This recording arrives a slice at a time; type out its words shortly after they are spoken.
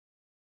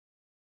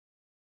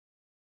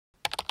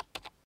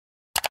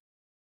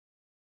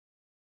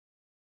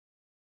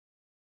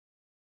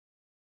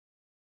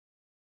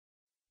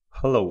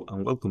Hello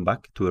and welcome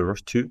back to the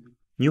ROS2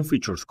 New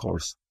Features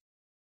course.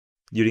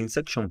 During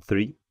section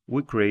 3,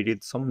 we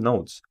created some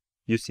nodes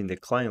using the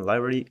client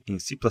library in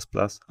C++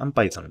 and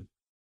Python.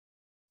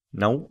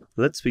 Now,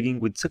 let's begin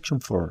with section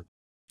 4,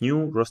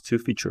 New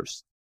ROS2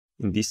 Features.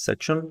 In this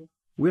section,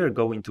 we are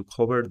going to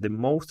cover the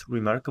most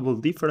remarkable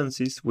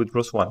differences with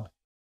ROS1,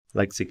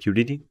 like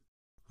security,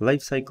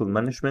 lifecycle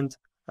management,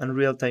 and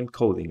real-time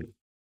coding.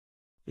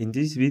 In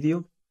this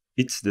video,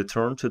 it's the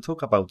turn to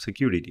talk about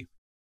security.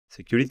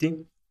 Security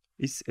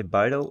is a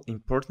vital,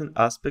 important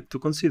aspect to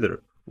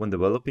consider when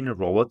developing a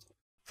robot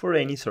for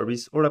any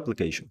service or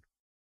application.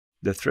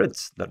 The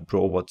threats that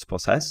robots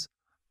possess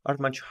are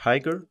much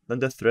higher than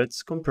the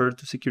threats compared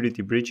to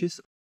security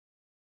breaches.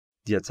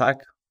 The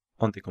attack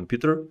on the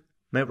computer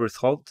may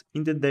result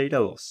in the data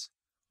loss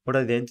or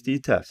identity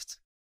theft.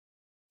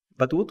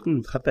 But what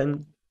will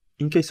happen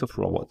in case of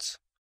robots?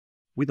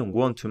 We don't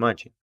want to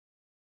imagine.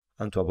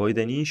 And to avoid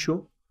any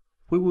issue,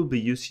 we will be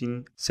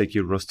using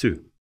Secure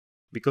ROS2,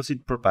 because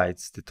it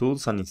provides the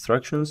tools and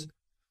instructions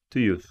to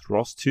use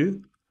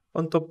ROS2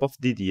 on top of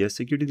the DDS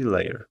security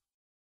layer.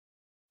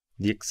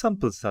 The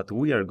examples that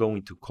we are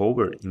going to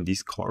cover in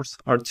this course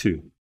are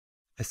two: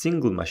 a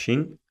single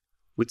machine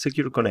with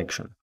secure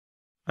connection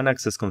and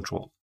access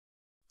control.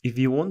 If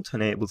you want to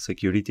enable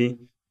security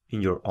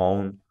in your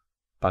own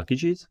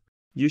packages,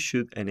 you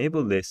should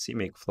enable the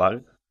CMake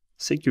flag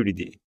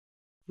security.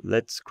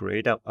 Let's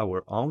create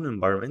our own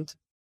environment,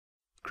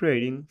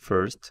 creating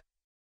first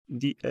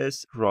the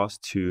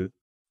ROS2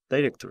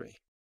 directory.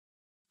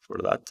 For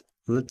that,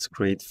 let's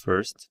create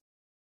first.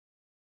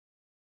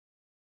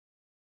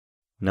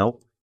 Now,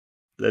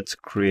 let's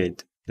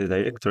create the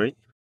directory.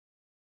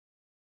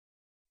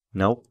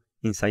 Now,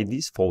 inside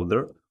this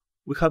folder,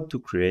 we have to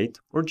create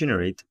or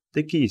generate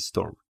the key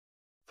store.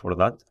 For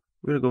that,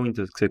 we are going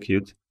to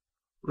execute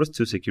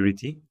ROS2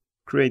 security,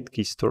 create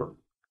key store,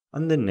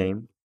 and the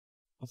name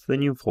of the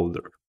new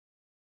folder.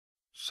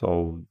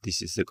 So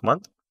this is the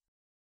command.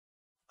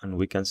 And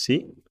we can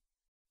see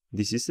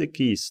this is the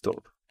key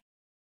store.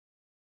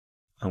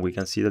 And we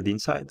can see that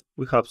inside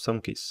we have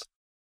some keys.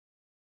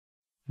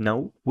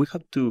 Now we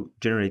have to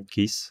generate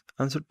keys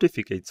and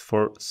certificates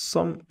for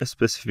some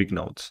specific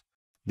nodes.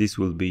 This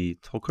will be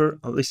talker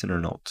and listener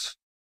nodes.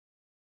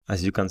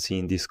 As you can see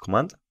in this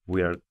command,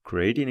 we are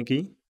creating a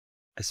key,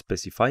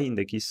 specifying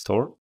the key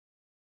store.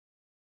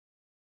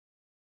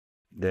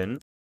 Then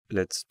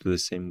let's do the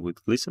same with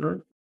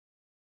listener,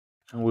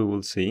 and we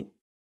will see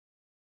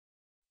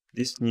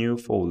these new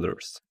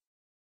folders.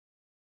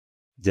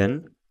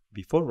 Then,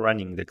 before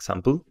running the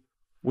example,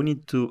 we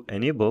need to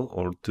enable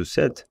or to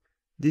set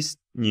these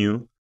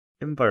new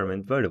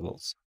environment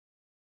variables.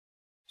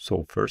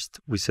 So first,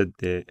 we set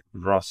the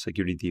ROS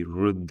security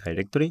root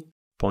directory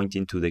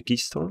pointing to the key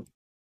store,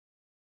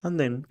 and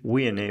then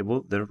we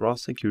enable the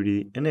ROS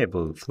security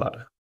enable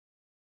flag.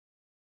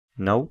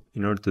 Now,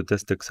 in order to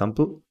test the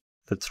example,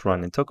 let's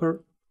run a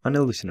talker and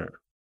a listener.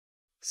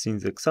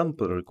 Since the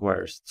example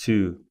requires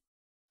two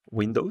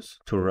windows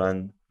to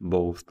run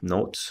both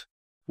nodes,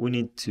 we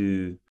need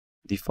to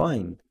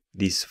define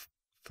these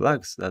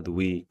flags that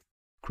we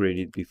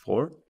created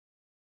before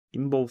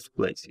in both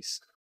places.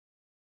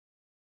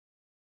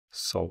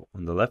 So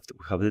on the left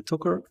we have the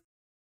talker,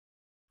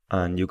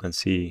 and you can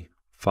see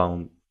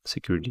found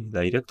security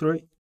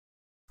directory,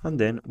 and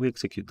then we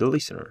execute the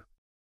listener,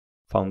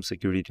 found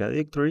security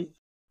directory,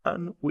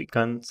 and we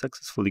can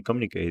successfully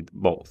communicate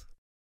both.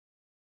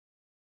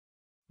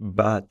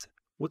 But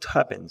what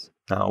happens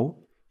now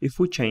if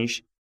we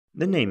change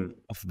the name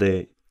of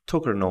the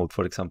talker node,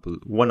 for example,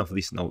 one of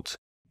these nodes?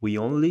 We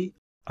only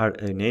are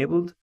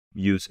enabled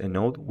use a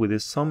node with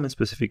some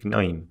specific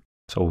name.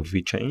 So if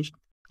we change,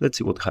 let's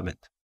see what happened.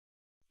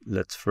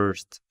 Let's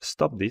first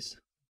stop this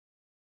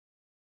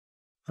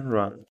and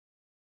run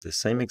the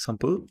same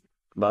example,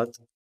 but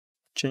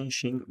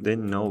changing the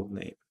node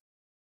name.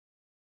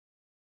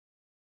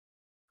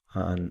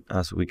 And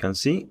as we can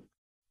see,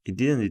 it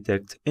didn't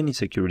detect any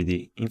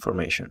security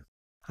information,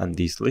 and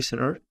this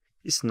listener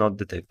is not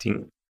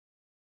detecting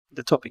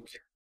the topic.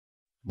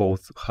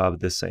 Both have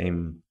the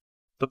same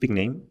topic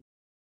name,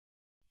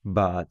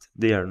 but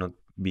they are not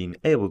being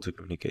able to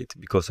communicate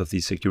because of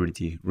these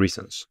security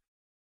reasons.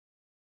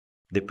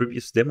 The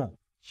previous demo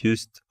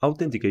used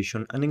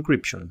authentication and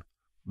encryption,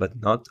 but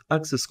not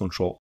access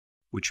control,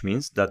 which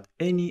means that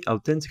any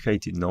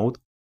authenticated node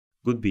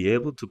would be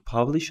able to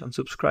publish and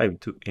subscribe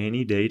to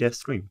any data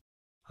stream,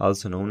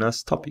 also known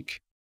as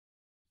topic.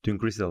 To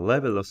increase the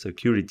level of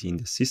security in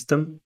the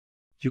system,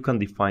 you can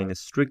define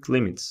strict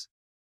limits,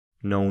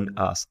 known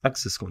as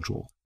access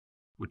control,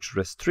 which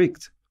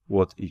restrict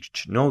what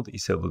each node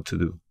is able to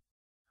do.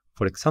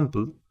 For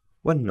example,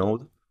 one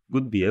node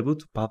would be able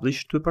to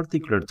publish to a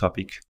particular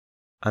topic,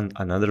 and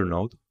another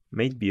node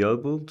may be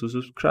able to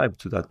subscribe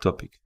to that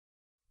topic.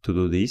 To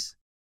do this,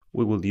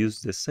 we will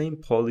use the same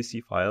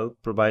policy file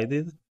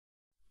provided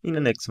in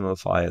an XML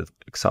file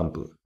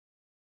example.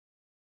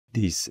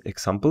 This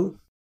example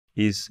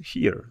is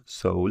here,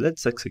 so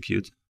let's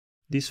execute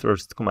this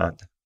first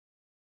command.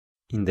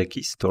 In the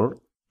key store,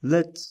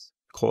 let's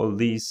call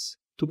this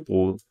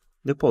tuple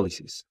the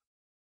policies.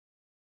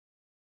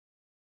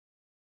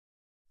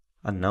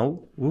 And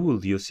now we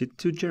will use it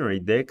to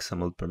generate the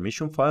XML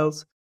permission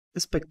files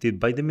expected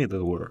by the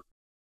middleware.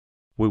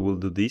 We will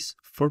do this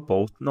for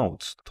both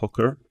nodes,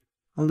 talker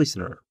and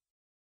listener.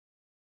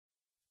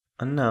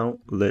 And now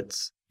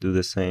let's do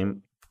the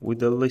same with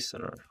the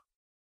listener.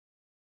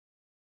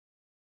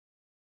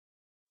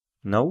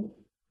 Now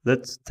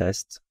let's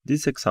test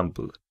this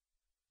example.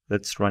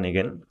 Let's run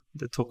again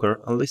the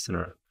talker and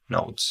listener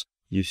nodes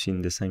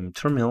using the same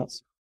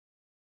terminals.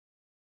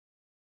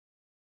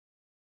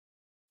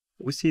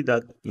 We see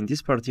that in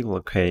this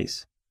particular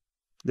case,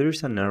 there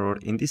is an error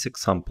in this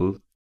example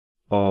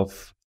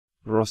of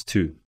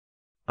ROS2,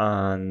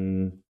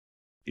 and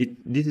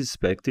this is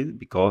expected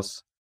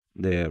because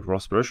the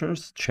ROS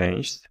versions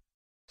changed.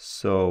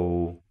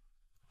 So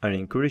I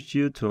encourage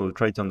you to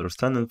try to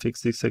understand and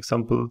fix this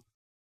example,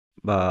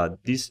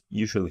 but this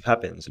usually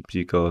happens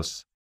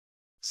because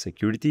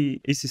security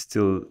is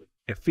still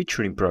a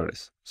feature in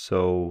progress,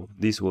 so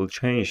this will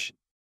change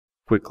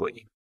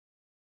quickly.